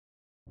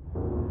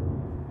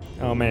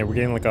Oh man, we're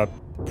getting like a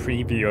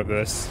preview of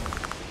this.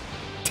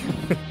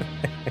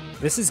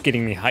 This is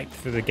getting me hyped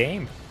for the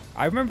game.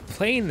 I remember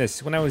playing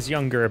this when I was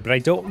younger, but I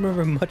don't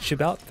remember much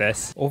about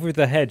this. Over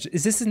the Hedge.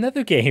 Is this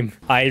another game?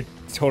 I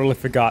totally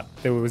forgot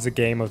there was a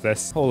game of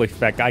this. Holy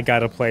feck, I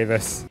gotta play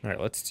this. All right,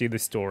 let's do the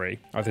story.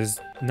 Oh, there's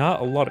not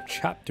a lot of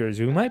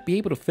chapters. We might be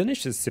able to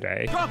finish this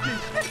today. Grumpy,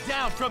 get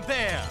down from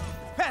there.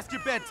 Past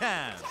your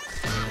bedtime.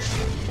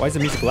 Why is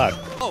the music loud?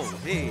 Oh,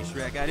 hey,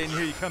 Shrek, I didn't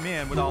hear you come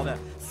in with all that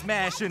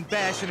smashing,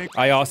 bashing.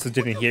 I also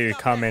didn't hear you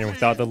come in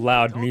without the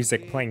loud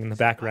music playing in the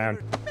background.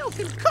 Milk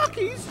and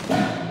cookies?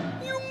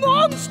 You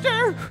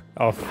monster!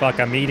 Oh fuck,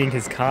 I'm eating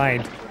his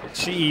kind.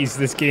 Jeez,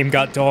 this game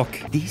got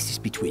dark. This is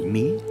between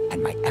me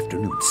and my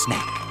afternoon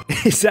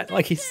snack. Is that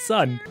like his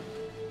son?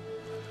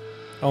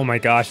 Oh my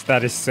gosh,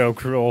 that is so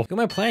cruel. Who am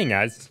I playing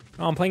as?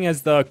 Oh, I'm playing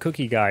as the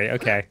cookie guy.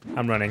 Okay,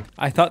 I'm running.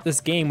 I thought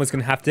this game was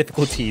gonna have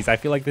difficulties. I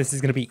feel like this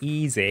is gonna be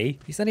easy.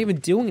 He's not even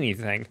doing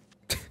anything.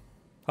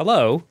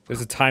 Hello?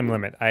 There's a time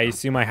limit. I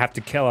assume I have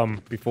to kill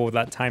him before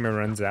that timer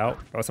runs out,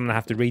 or else I'm gonna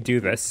have to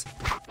redo this.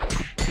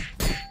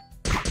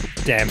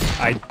 Damn,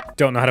 I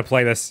don't know how to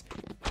play this.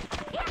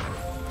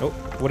 Oh,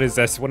 what is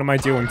this? What am I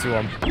doing to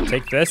him?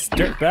 Take this,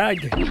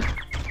 dirtbag.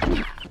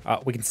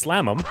 We can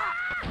slam him.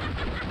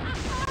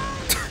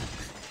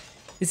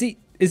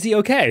 Is he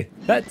okay?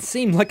 That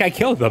seemed like I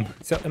killed him.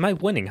 So am I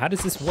winning? How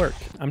does this work?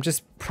 I'm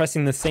just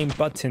pressing the same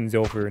buttons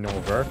over and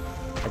over.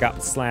 I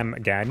got slam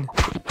again.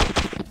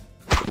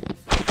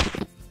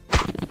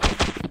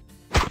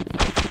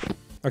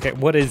 Okay,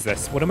 what is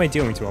this? What am I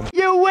doing to him?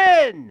 You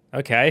win!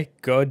 Okay,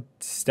 good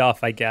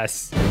stuff, I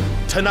guess.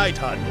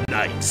 Tonight on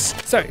Knights.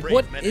 Sorry,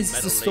 what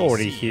is the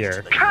story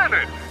here?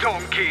 Cannon,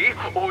 donkey,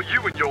 or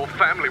you and your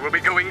family will be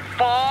going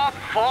far,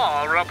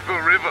 far up the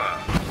river.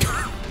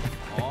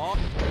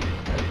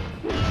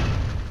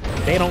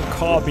 They don't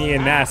call me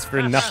an ass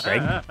for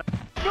nothing.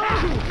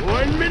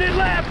 1 minute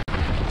left.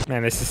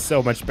 Man, this is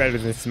so much better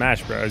than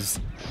Smash Bros.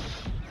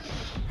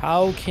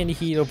 How can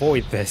he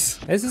avoid this?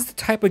 This is the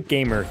type of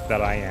gamer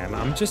that I am.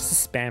 I'm just a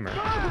spammer.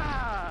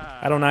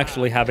 I don't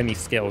actually have any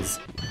skills.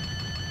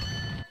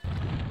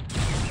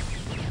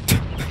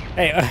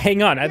 Hey,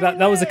 hang on. I thought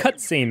that was a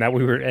cutscene that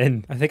we were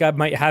in. I think I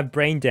might have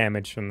brain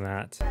damage from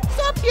that. What's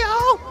up,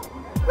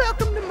 y'all?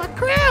 Welcome to my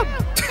crib.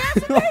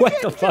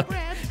 What the fuck?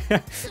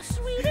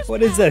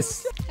 What is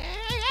this?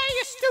 Hey,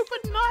 you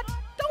stupid nut.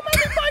 Don't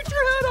make me bite your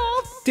head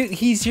off. Dude,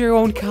 he's your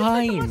own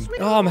kind.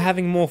 Oh, I'm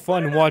having more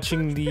fun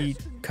watching the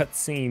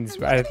cutscenes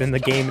rather than the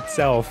game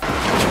itself.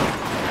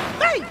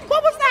 Hey,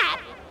 what was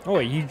that? Oh,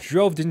 you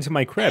drove into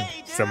my crib.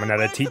 Someone had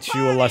to teach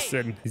you a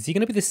lesson. Is he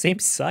gonna be the same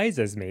size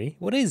as me?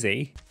 What is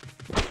he?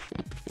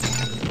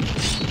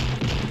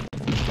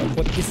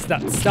 What is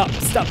that?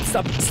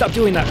 Stop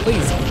doing that,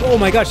 please. Oh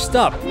my gosh,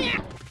 stop.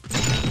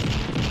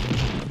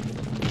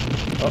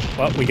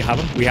 Oh, we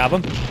have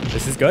him.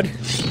 This is good.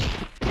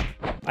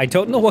 I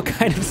don't know what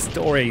kind of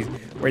stories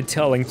we're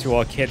telling to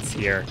our kids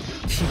here.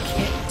 You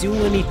can't do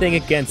anything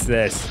against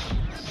this.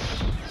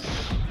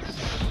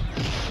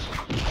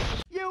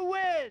 You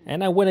win!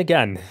 And I win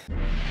again.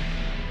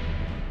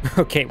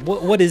 Okay,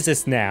 what is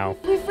this now?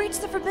 We've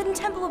reached the Forbidden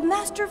Temple of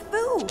Master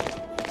Fu.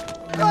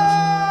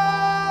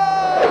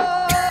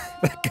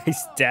 That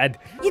guy's dead.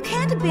 You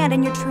can't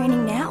abandon your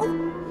training now.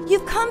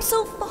 You've come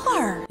so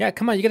far. Yeah,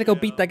 come on, you gotta go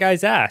beat that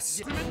guy's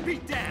ass.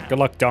 Good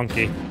luck,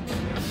 donkey.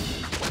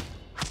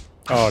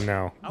 Oh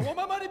no. I want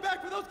my money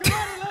back for those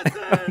karate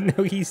lessons!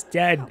 No, he's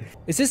dead.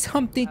 Is this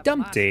Humpty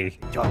Dumpty?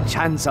 Your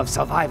chance of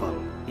survival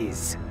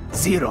is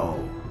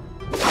 0.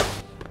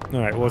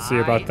 Alright, we'll see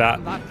about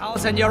that. The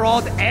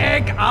 1,000-year-old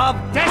egg of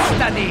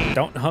destiny.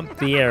 Don't hump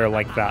the air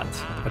like that.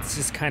 That's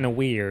just kind of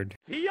weird.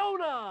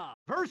 Fiona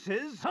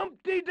versus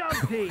Humpty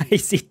Dumpty. I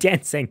see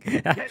dancing.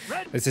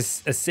 This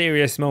is a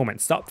serious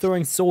moment. Stop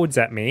throwing swords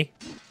at me.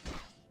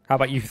 How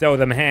about you throw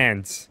them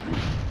hands?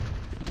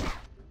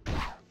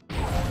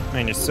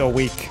 Man, you're so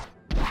weak.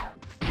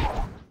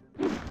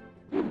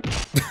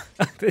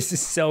 This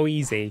is so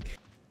easy.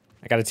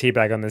 I got a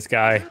teabag on this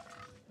guy.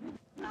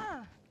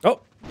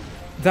 Oh,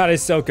 that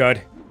is so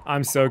good.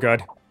 I'm so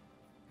good.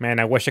 Man,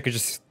 I wish I could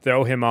just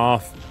throw him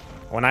off.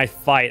 When I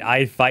fight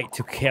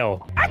to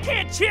kill. I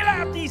can't chill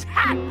out these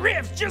hot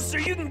riffs just so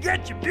you can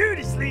get your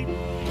beauty sleep.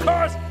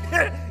 Cause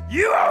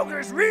you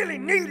ogres really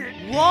need it.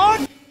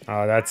 What?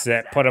 Oh, that's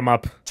it. Put him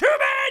up. Too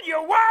bad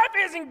your wife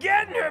isn't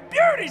getting her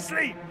beauty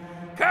sleep.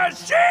 Cause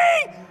she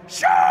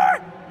sure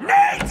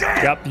needs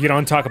it. Yep, you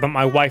don't talk about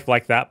my wife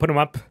like that. Put him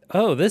up.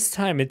 Oh, this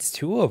time it's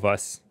 2 of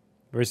us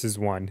versus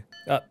 1.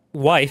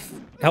 Wife,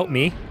 help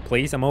me,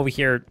 please. I'm over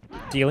here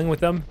dealing with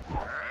them.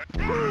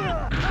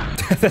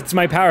 That's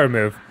my power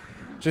move.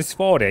 Just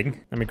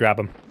folding. Let me grab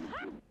him.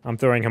 I'm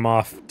throwing him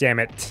off. Damn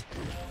it.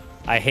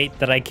 I hate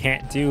that I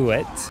can't do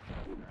it.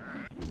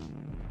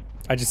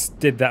 I just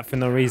did that for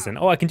no reason.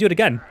 Oh, I can do it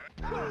again.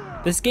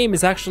 This game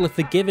is actually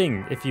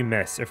forgiving if you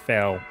miss or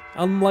fail.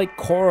 Unlike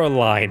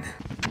Coraline.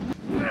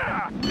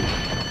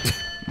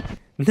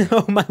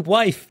 No, my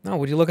wife. Oh,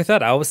 would you look at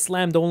that? I was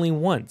slammed only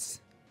once.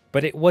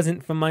 But it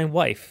wasn't from my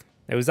wife.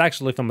 It was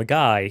actually from a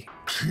guy.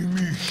 Whoa, slow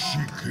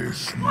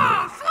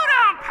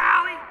down,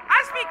 Pally.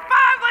 I speak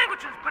 5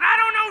 languages, but I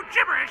don't know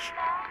gibberish.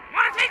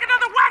 Want to take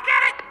another whack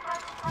at it?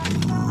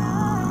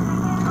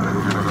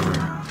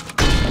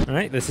 All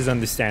right, this is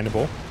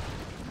understandable.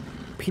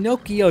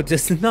 Pinocchio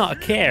does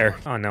not care.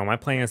 Oh no, am I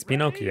playing as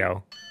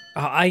Pinocchio? Oh,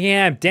 I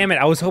am, damn it,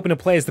 I was hoping to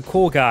play as the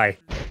cool guy.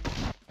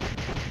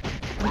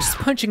 I'm just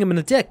punching him in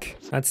the dick.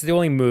 That's the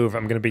only move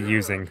I'm gonna be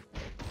using.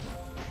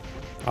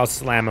 I'll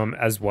slam him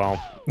as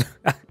well.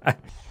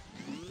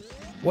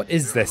 What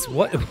is this?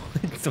 What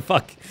the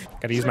fuck?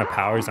 Gotta use my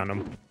powers on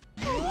him.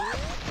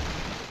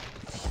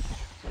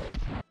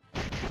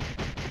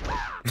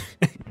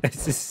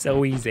 This is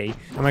so easy.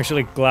 I'm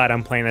actually glad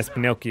I'm playing as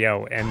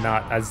Pinocchio and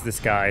not as this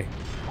guy.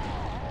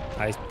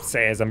 I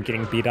say as I'm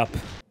getting beat up.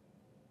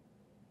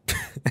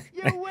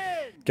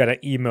 Gotta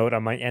emote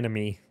on my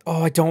enemy.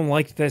 Oh, I don't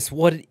like this.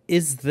 What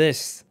is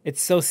this?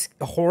 It's so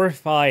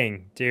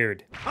horrifying,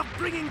 dude. Of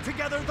bringing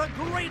together the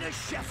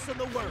greatest chefs in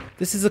the world.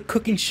 This is a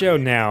cooking show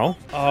now.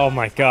 Oh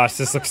my gosh,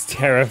 this looks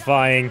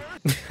terrifying.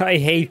 I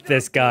hate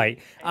this guy.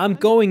 I'm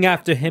going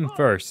after him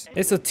first.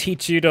 This will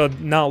teach you to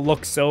not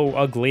look so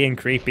ugly and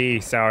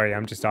creepy. Sorry,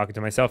 I'm just talking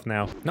to myself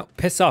now. No,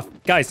 piss off.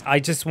 Guys, I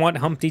just want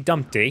Humpty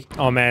Dumpty.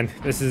 Oh man,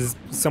 this is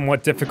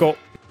somewhat difficult.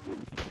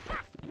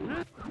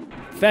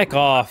 Feck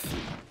off.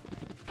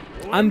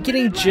 I'm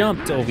getting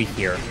jumped over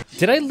here.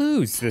 Did I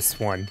lose this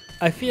one?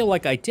 I feel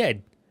like I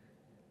did.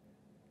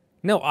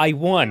 No, I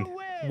won.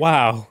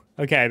 Wow.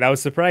 Okay, that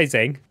was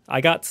surprising.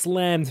 I got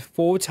slammed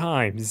 4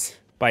 times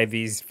by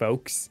these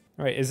folks.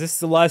 All right, is this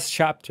the last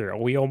chapter?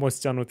 Are we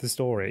almost done with the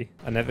story?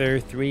 Another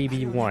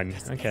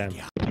 3v1. Okay.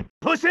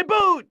 Puss in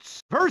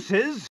Boots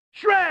versus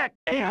Shrek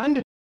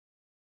and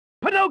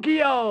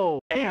Pinocchio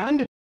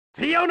and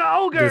Fiona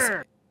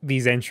Ogre.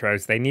 These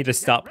intros, they need to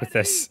stop with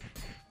this.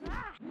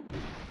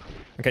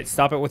 Okay,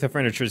 stop it with the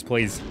furnitures,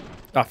 please.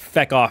 Oh,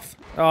 feck off.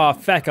 Oh,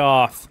 feck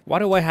off. Why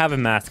do I have a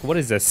mask? What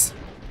is this?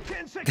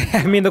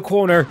 Have me in the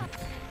corner.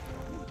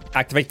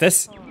 Activate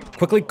this.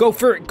 Quickly, go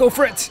for it. Go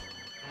for it.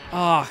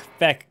 Ah,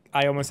 feck.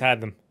 I almost had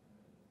them.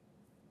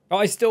 Oh,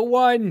 I still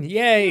won.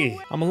 Yay.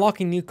 I'm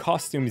unlocking new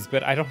costumes,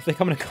 but I don't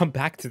think I'm going to come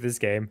back to this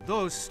game.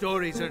 Those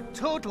stories are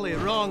totally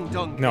wrong,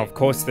 Donkey. No, of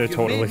course they're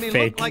totally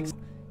fake.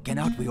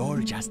 Cannot we all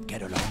just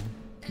get along?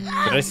 Did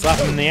I slap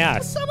him in the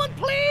ass? Someone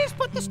please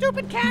put the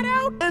stupid cat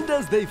out. And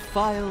as they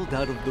filed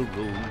out of the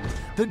room,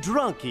 the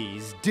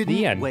drunkies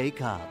didn't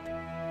wake up.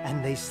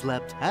 And they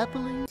slept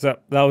happily. So,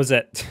 that was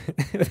it.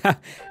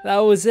 that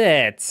was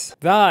it.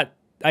 That,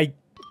 I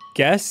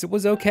guess it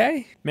was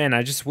okay. Man,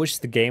 I just wish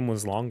the game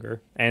was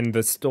longer. And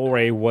the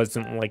story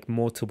wasn't like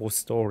multiple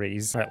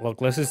stories. Alright, look,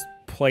 let's just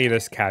play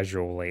this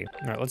casually.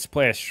 Alright, let's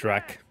play as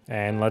Shrek.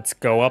 And let's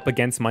go up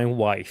against my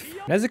wife.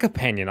 As a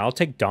companion, I'll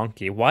take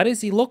Donkey. Why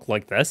does he look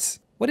like this?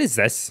 What is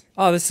this?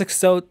 Oh, this looks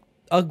so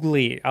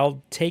ugly.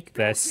 I'll take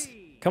this.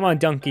 Come on,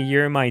 Donkey,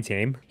 you're in my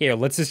team. Here,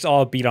 let's just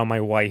all beat on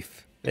my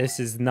wife. This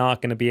is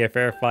not gonna be a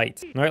fair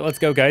fight. All right, let's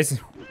go, guys.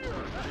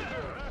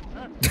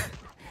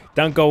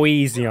 Don't go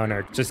easy on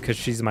her just because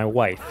she's my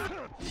wife.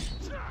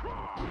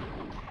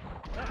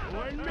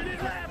 1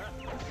 minute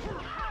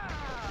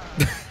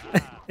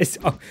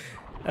left.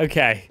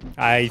 Okay,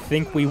 I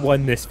think we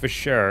won this for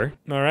sure.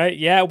 All right,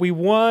 yeah, we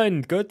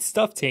won. Good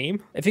stuff,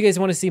 team. If you guys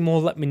want to see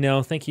more, let me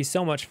know. Thank you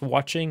so much for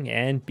watching,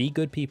 and be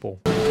good people.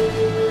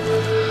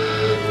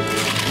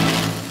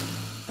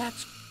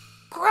 That's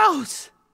gross.